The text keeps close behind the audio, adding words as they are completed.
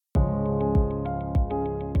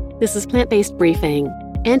This is Plant-Based Briefing,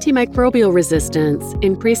 Antimicrobial Resistance,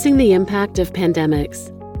 Increasing the Impact of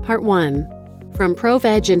Pandemics, Part 1, from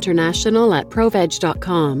ProVeg International at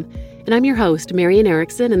proveg.com. And I'm your host, Marian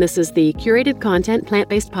Erickson, and this is the curated content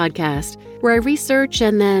plant-based podcast where I research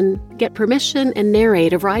and then get permission and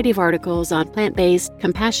narrate a variety of articles on plant-based,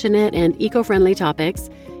 compassionate, and eco-friendly topics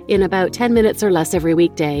in about 10 minutes or less every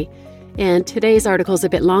weekday. And today's article is a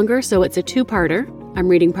bit longer, so it's a two-parter. I'm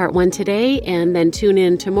reading part 1 today and then tune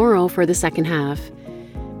in tomorrow for the second half.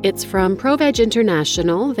 It's from ProVeg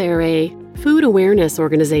International. They're a food awareness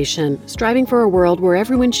organization striving for a world where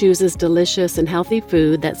everyone chooses delicious and healthy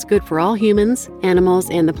food that's good for all humans, animals,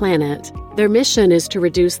 and the planet. Their mission is to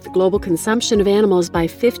reduce the global consumption of animals by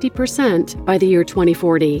 50% by the year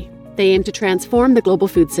 2040. They aim to transform the global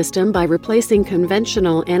food system by replacing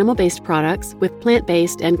conventional animal-based products with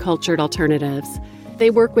plant-based and cultured alternatives. They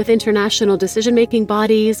work with international decision-making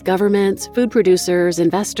bodies, governments, food producers,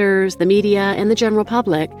 investors, the media, and the general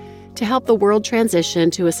public to help the world transition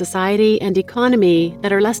to a society and economy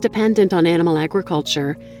that are less dependent on animal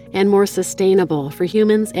agriculture and more sustainable for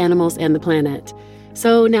humans, animals, and the planet.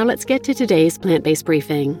 So now let's get to today's plant-based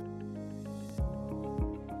briefing.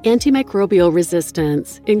 Antimicrobial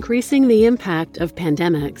Resistance, Increasing the Impact of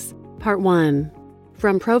Pandemics, Part 1,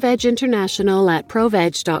 from ProVeg International at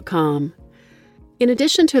proveg.com. In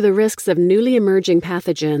addition to the risks of newly emerging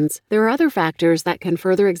pathogens, there are other factors that can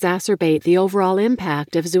further exacerbate the overall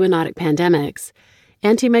impact of zoonotic pandemics.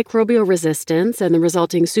 Antimicrobial resistance and the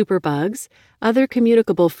resulting superbugs, other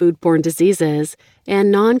communicable foodborne diseases,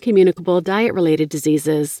 and non-communicable diet-related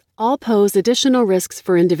diseases all pose additional risks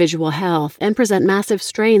for individual health and present massive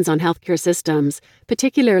strains on healthcare systems,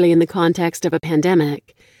 particularly in the context of a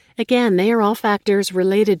pandemic. Again, they are all factors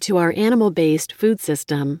related to our animal-based food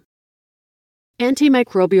system.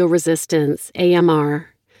 Antimicrobial resistance, AMR.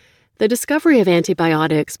 The discovery of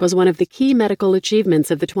antibiotics was one of the key medical achievements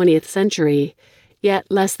of the 20th century. Yet,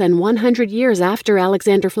 less than 100 years after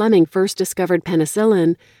Alexander Fleming first discovered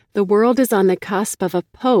penicillin, the world is on the cusp of a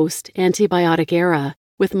post-antibiotic era,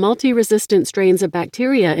 with multi-resistant strains of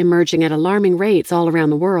bacteria emerging at alarming rates all around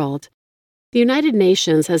the world. The United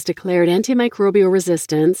Nations has declared antimicrobial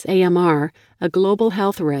resistance, AMR, a global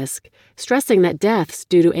health risk, stressing that deaths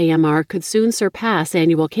due to AMR could soon surpass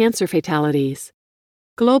annual cancer fatalities.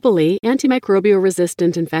 Globally,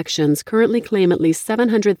 antimicrobial-resistant infections currently claim at least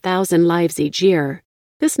 700,000 lives each year.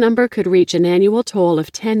 This number could reach an annual toll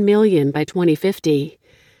of 10 million by 2050.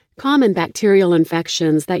 Common bacterial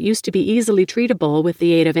infections that used to be easily treatable with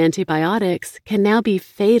the aid of antibiotics can now be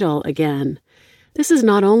fatal again. This is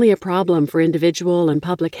not only a problem for individual and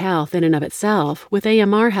public health in and of itself, with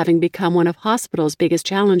AMR having become one of hospitals' biggest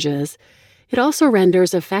challenges. It also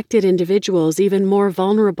renders affected individuals even more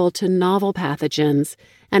vulnerable to novel pathogens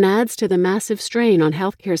and adds to the massive strain on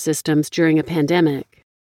healthcare systems during a pandemic.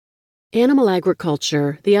 Animal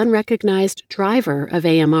agriculture, the unrecognized driver of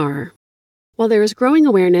AMR. While there is growing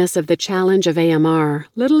awareness of the challenge of AMR,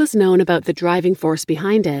 little is known about the driving force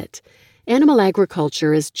behind it. Animal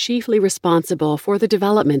agriculture is chiefly responsible for the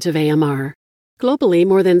development of AMR. Globally,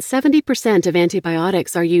 more than 70% of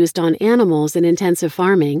antibiotics are used on animals in intensive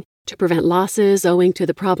farming to prevent losses owing to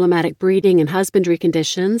the problematic breeding and husbandry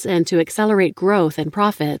conditions and to accelerate growth and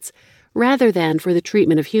profits, rather than for the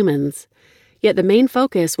treatment of humans. Yet the main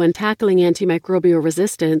focus when tackling antimicrobial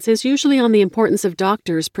resistance is usually on the importance of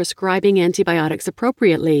doctors prescribing antibiotics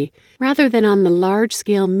appropriately, rather than on the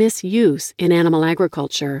large-scale misuse in animal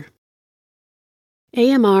agriculture.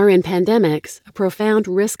 AMR in pandemics, a profound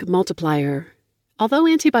risk multiplier. Although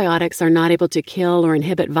antibiotics are not able to kill or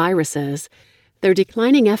inhibit viruses, their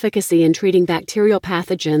declining efficacy in treating bacterial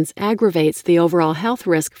pathogens aggravates the overall health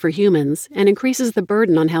risk for humans and increases the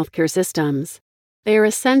burden on healthcare systems. They are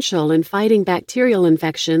essential in fighting bacterial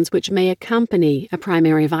infections which may accompany a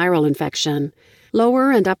primary viral infection.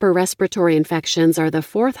 Lower and upper respiratory infections are the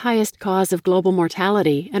fourth highest cause of global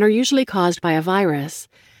mortality and are usually caused by a virus.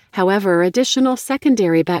 However, additional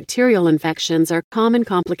secondary bacterial infections are common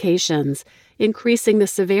complications, increasing the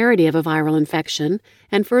severity of a viral infection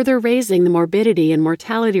and further raising the morbidity and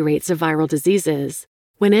mortality rates of viral diseases.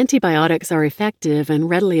 When antibiotics are effective and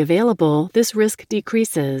readily available, this risk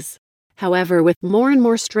decreases. However, with more and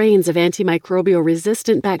more strains of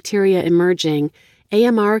antimicrobial-resistant bacteria emerging,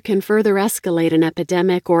 AMR can further escalate an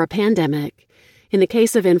epidemic or a pandemic. In the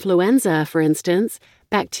case of influenza, for instance,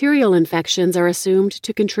 bacterial infections are assumed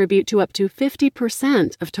to contribute to up to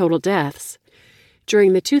 50% of total deaths.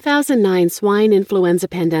 During the 2009 swine influenza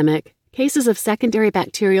pandemic, cases of secondary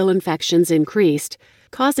bacterial infections increased,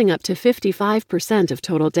 causing up to 55% of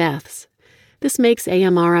total deaths. This makes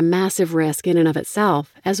AMR a massive risk in and of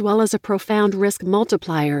itself, as well as a profound risk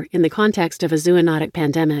multiplier in the context of a zoonotic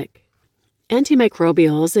pandemic.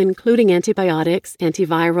 Antimicrobials, including antibiotics,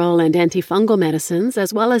 antiviral and antifungal medicines,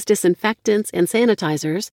 as well as disinfectants and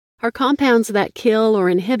sanitizers, are compounds that kill or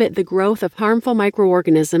inhibit the growth of harmful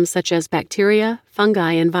microorganisms such as bacteria,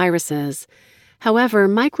 fungi, and viruses. However,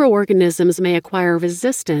 microorganisms may acquire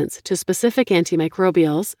resistance to specific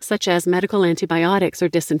antimicrobials, such as medical antibiotics or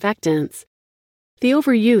disinfectants. The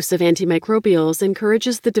overuse of antimicrobials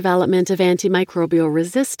encourages the development of antimicrobial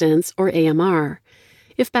resistance, or AMR.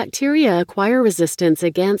 If bacteria acquire resistance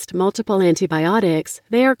against multiple antibiotics,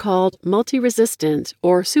 they are called multi-resistant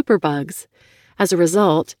or superbugs. As a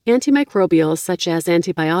result, antimicrobials such as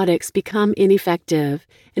antibiotics become ineffective,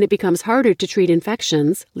 and it becomes harder to treat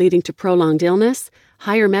infections, leading to prolonged illness,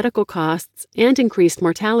 higher medical costs, and increased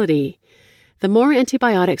mortality. The more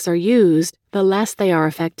antibiotics are used, the less they are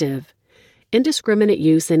effective. Indiscriminate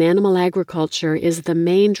use in animal agriculture is the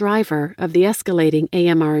main driver of the escalating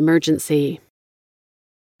AMR emergency.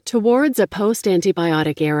 Towards a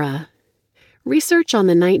post-antibiotic era. Research on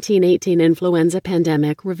the 1918 influenza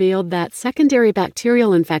pandemic revealed that secondary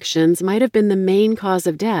bacterial infections might have been the main cause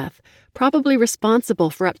of death, probably responsible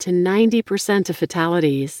for up to 90% of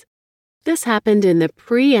fatalities. This happened in the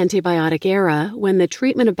pre-antibiotic era, when the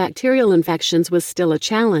treatment of bacterial infections was still a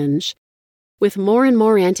challenge. With more and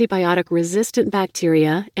more antibiotic-resistant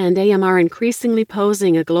bacteria and AMR increasingly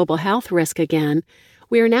posing a global health risk again,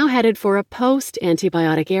 we are now headed for a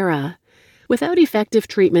post-antibiotic era. Without effective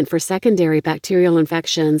treatment for secondary bacterial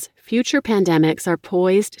infections, future pandemics are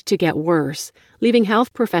poised to get worse, leaving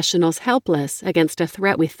health professionals helpless against a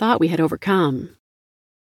threat we thought we had overcome.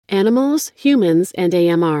 Animals, humans, and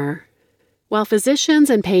AMR. While physicians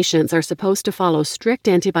and patients are supposed to follow strict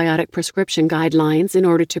antibiotic prescription guidelines in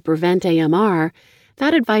order to prevent AMR,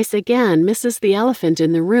 that advice again misses the elephant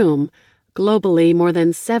in the room. Globally, more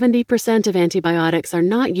than 70% of antibiotics are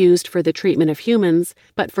not used for the treatment of humans,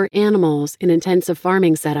 but for animals in intensive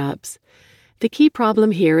farming setups. The key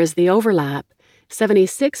problem here is the overlap.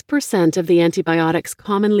 76% of the antibiotics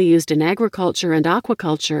commonly used in agriculture and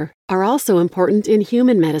aquaculture are also important in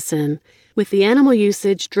human medicine, with the animal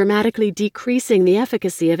usage dramatically decreasing the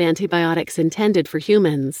efficacy of antibiotics intended for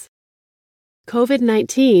humans.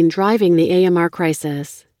 COVID-19 driving the AMR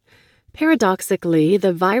crisis. Paradoxically,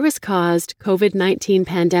 the virus-caused COVID-19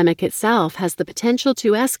 pandemic itself has the potential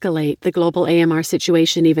to escalate the global AMR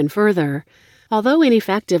situation even further. Although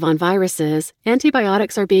ineffective on viruses,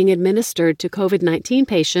 antibiotics are being administered to COVID-19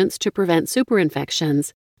 patients to prevent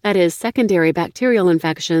superinfections, that is, secondary bacterial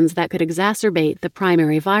infections that could exacerbate the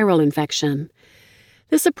primary viral infection.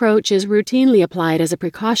 This approach is routinely applied as a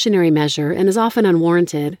precautionary measure and is often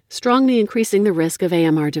unwarranted, strongly increasing the risk of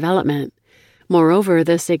AMR development. Moreover,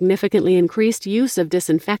 the significantly increased use of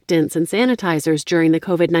disinfectants and sanitizers during the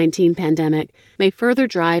COVID-19 pandemic may further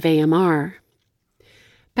drive AMR.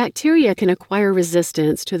 Bacteria can acquire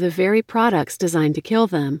resistance to the very products designed to kill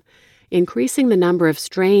them, increasing the number of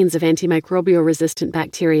strains of antimicrobial-resistant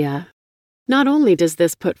bacteria. Not only does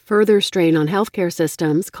this put further strain on healthcare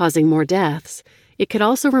systems, causing more deaths, it could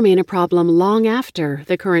also remain a problem long after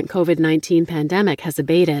the current COVID-19 pandemic has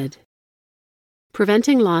abated.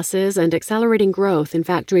 Preventing losses and accelerating growth in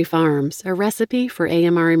factory farms, a recipe for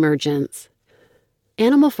AMR emergence.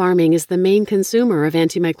 Animal farming is the main consumer of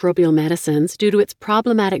antimicrobial medicines due to its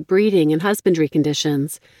problematic breeding and husbandry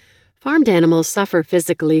conditions. Farmed animals suffer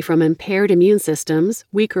physically from impaired immune systems,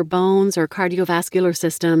 weaker bones or cardiovascular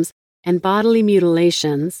systems, and bodily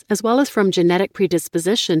mutilations, as well as from genetic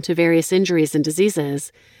predisposition to various injuries and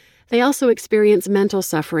diseases. They also experience mental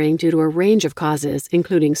suffering due to a range of causes,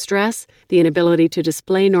 including stress, the inability to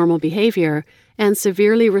display normal behavior, and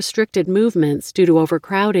severely restricted movements due to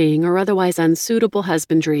overcrowding or otherwise unsuitable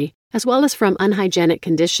husbandry, as well as from unhygienic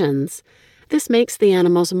conditions. This makes the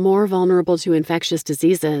animals more vulnerable to infectious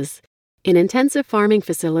diseases. In intensive farming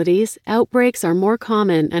facilities, outbreaks are more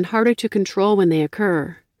common and harder to control when they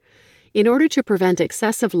occur. In order to prevent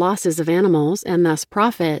excessive losses of animals and thus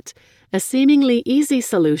profit, a seemingly easy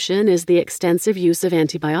solution is the extensive use of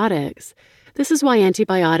antibiotics. This is why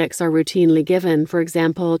antibiotics are routinely given, for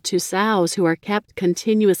example, to sows who are kept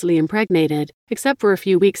continuously impregnated, except for a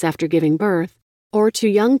few weeks after giving birth, or to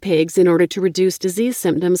young pigs in order to reduce disease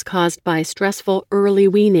symptoms caused by stressful early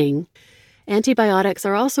weaning. Antibiotics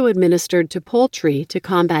are also administered to poultry to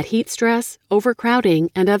combat heat stress,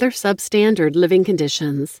 overcrowding, and other substandard living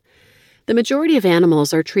conditions. The majority of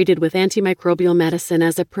animals are treated with antimicrobial medicine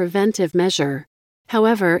as a preventive measure.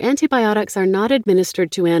 However, antibiotics are not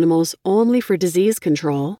administered to animals only for disease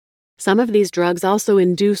control. Some of these drugs also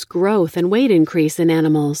induce growth and weight increase in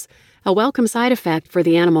animals, a welcome side effect for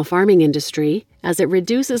the animal farming industry, as it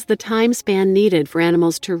reduces the time span needed for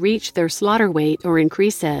animals to reach their slaughter weight or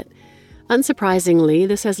increase it. Unsurprisingly,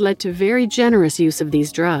 this has led to very generous use of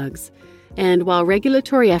these drugs. And while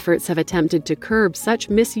regulatory efforts have attempted to curb such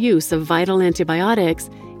misuse of vital antibiotics,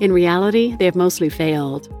 in reality, they have mostly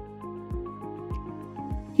failed.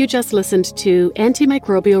 You just listened to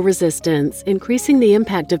Antimicrobial Resistance, Increasing the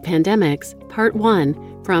Impact of Pandemics, Part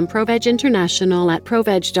 1, from ProVeg International at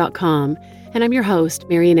proveg.com. And I'm your host,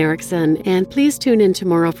 Marian Erickson, and please tune in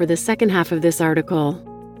tomorrow for the second half of this article.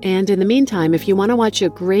 And in the meantime, if you want to watch a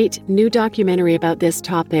great new documentary about this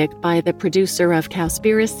topic by the producer of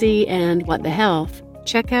Cowspiracy and What the Health,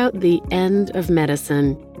 check out The End of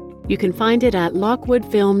Medicine. You can find it at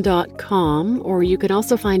lockwoodfilm.com, or you can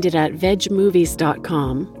also find it at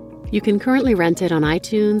vegmovies.com. You can currently rent it on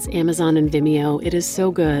iTunes, Amazon, and Vimeo. It is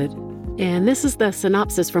so good. And this is the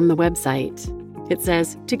synopsis from the website. It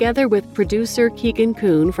says, together with producer Keegan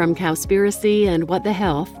Kuhn from Cowspiracy and What the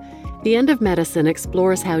Health, The End of Medicine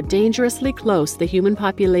explores how dangerously close the human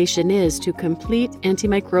population is to complete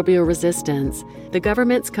antimicrobial resistance, the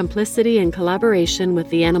government's complicity and collaboration with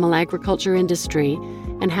the animal agriculture industry,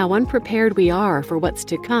 and how unprepared we are for what's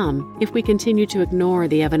to come if we continue to ignore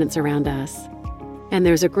the evidence around us. And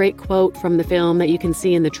there's a great quote from the film that you can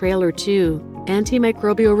see in the trailer too.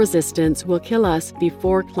 Antimicrobial resistance will kill us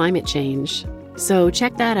before climate change. So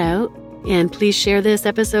check that out. And please share this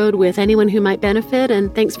episode with anyone who might benefit,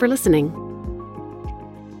 and thanks for listening.